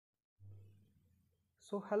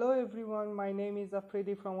So hello everyone, my name is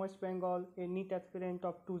Afridi from West Bengal, a NEET aspirant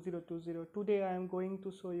of 2020. Today I am going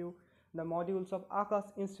to show you the modules of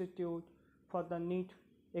Aakash Institute for the NEET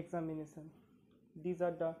examination. These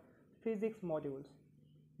are the physics modules.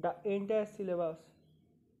 The entire syllabus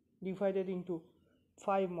divided into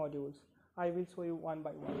 5 modules. I will show you one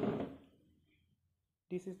by one.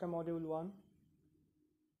 This is the module 1.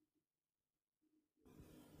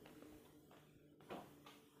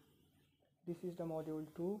 This is the module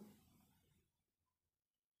 2,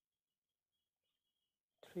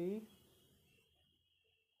 3,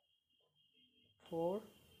 4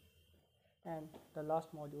 and the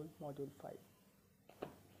last module, module 5.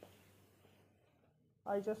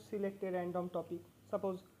 I just select a random topic,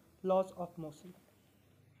 suppose laws of motion.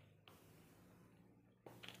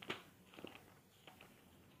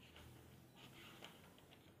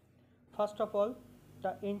 First of all,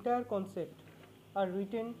 the entire concept are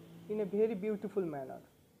written in a very beautiful manner,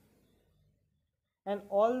 and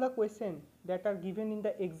all the questions that are given in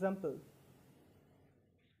the example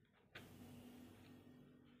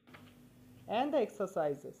and the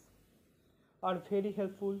exercises are very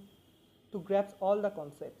helpful to grasp all the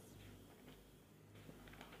concepts.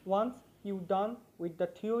 Once you done with the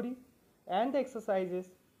theory and the exercises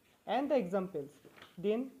and the examples,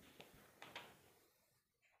 then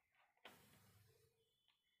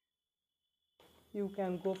you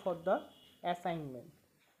can go for the assignment.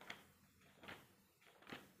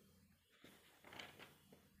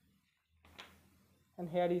 And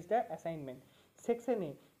here is the assignment. Section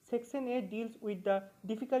A. Section A deals with the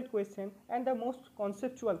difficult question and the most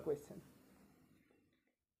conceptual question.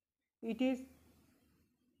 It is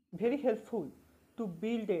very helpful to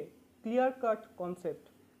build a clear-cut concept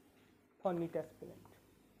for NEET aspirant.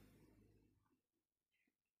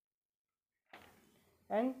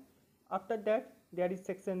 And after that, there is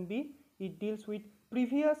section B. It deals with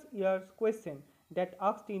previous year's question that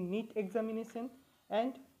asked in NEET examination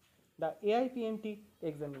and the AIPMT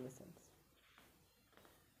examinations.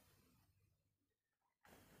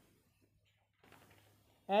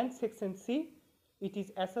 And section C, it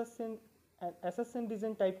is assessment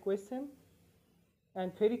design type question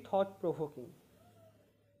and very thought provoking.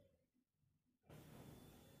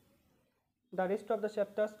 The rest of the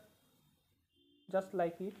chapters just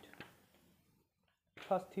like it.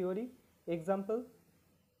 First theory, example,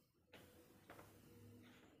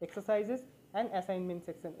 exercises and assignment,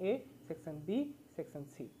 section A, section B, section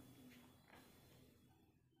C.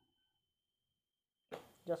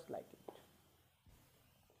 Just like it.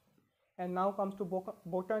 And now comes to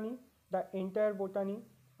botany. The entire botany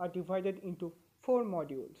are divided into 4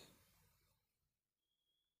 modules.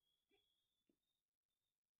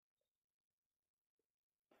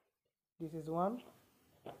 This is 1,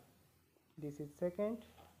 this is 2nd,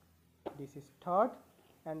 this is 3rd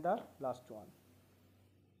and the last one.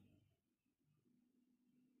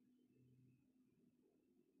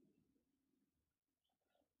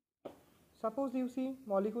 Suppose you see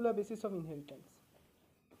molecular basis of inheritance.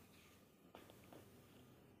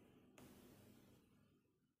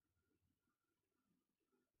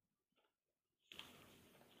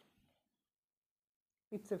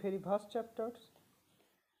 It's a very vast chapter.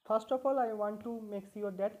 First of all, I want to make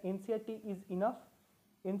sure that NCERT is enough.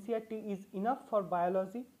 NCERT is enough for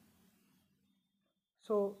biology.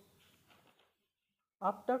 So,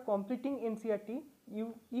 after completing NCERT,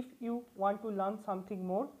 if you want to learn something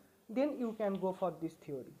more, then you can go for this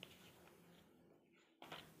theory.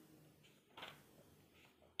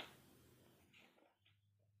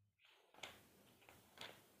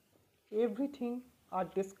 Everything are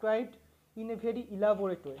described in a very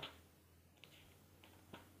elaborate way.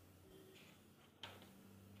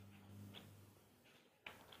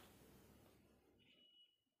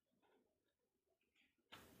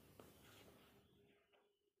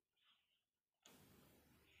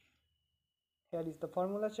 Here is the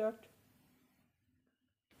formula chart.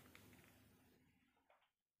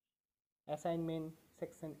 Assignment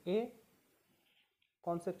section A,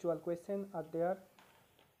 conceptual question are there.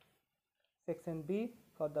 Section B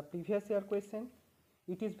for the previous year question.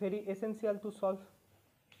 It is very essential to solve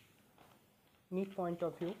NEET point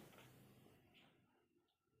of view.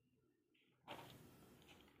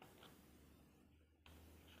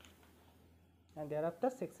 And thereafter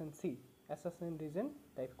section C, assessment reason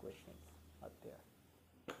type questions are there.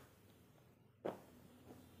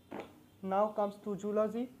 Now comes to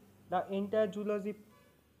zoology. The entire zoology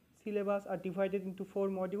syllabus are divided into 4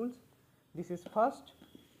 modules. This is first,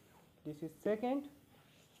 this is second,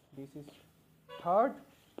 this is third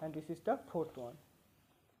and this is the 4th one.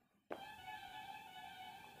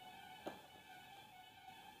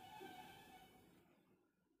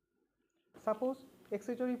 Suppose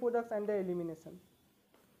excretory products and the elimination.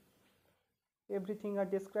 Everything are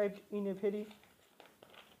described in a very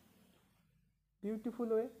beautiful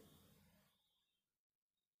way.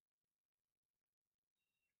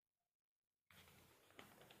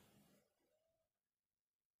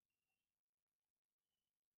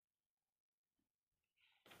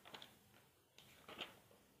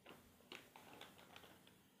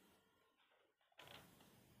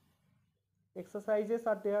 Exercises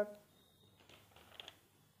are there.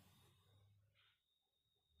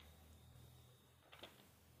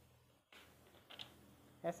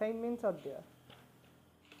 Assignments are there.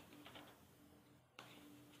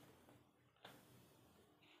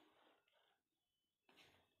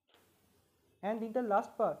 And in the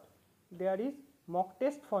last part, there is mock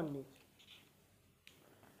test for NEET.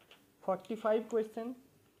 45 questions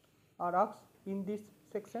are asked in this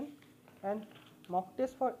section, and mock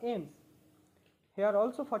test for AIMS. Here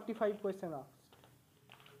also 45 questions asked.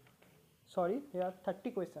 Sorry, here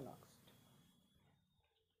 30 questions asked.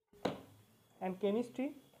 And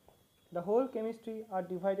chemistry, the whole chemistry are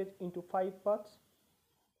divided into 5 parts,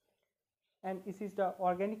 and this is the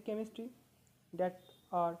organic chemistry that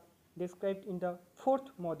are described in the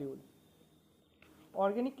 4th module.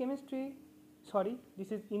 Organic chemistry, sorry,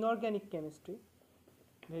 this is inorganic chemistry,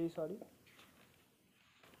 very sorry.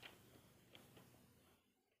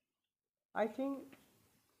 I think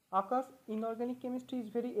Aakash, inorganic chemistry is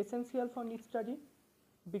very essential for NEET study,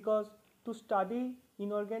 because to study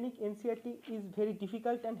inorganic NCERT is very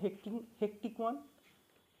difficult and hectic one,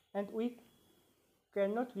 and we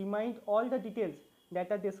cannot remind all the details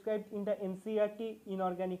that are described in the NCERT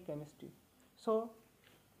inorganic chemistry. So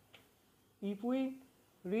if we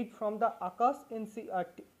read from the Aakash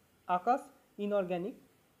NCERT, Aakash inorganic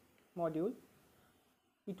module,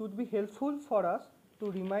 it would be helpful for us to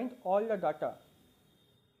remind all the data,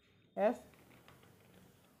 as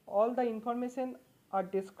all the information are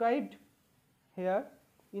described here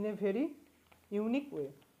in a very unique way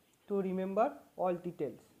to remember all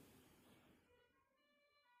details.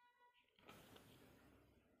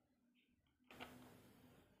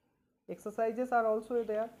 Exercises are also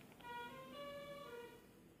there.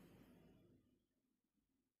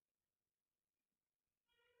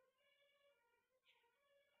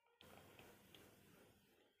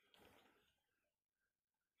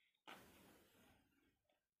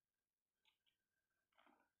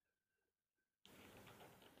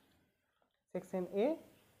 Section A,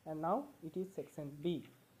 and now it is section B.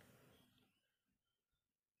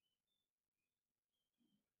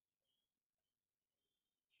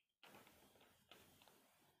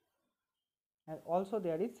 And also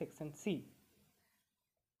there is section C.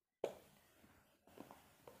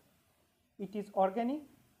 It is organic,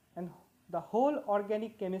 and the whole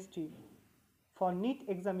organic chemistry for NEET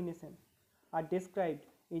examination are described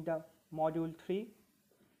in the module 3.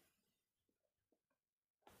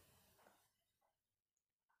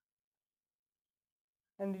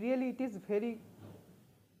 And really it is very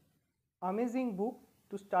amazing book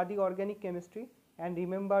to study organic chemistry and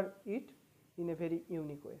remember it in a very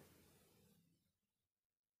unique way.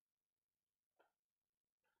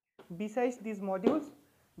 Besides these modules,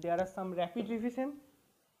 there are some rapid revision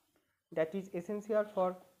that is essential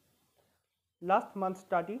for last month's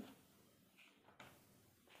study.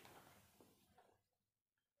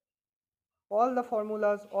 All the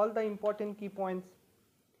formulas, all the important key points,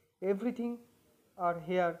 everything are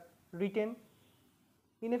here written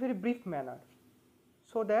in a very brief manner,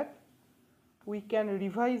 so that we can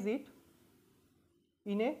revise it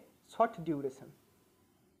in a short duration.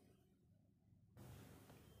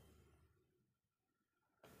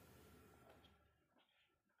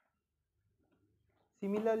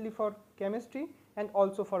 Similarly for chemistry and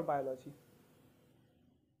also for biology.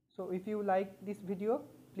 So if you like this video,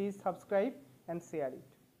 please subscribe and share it.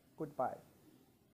 Goodbye.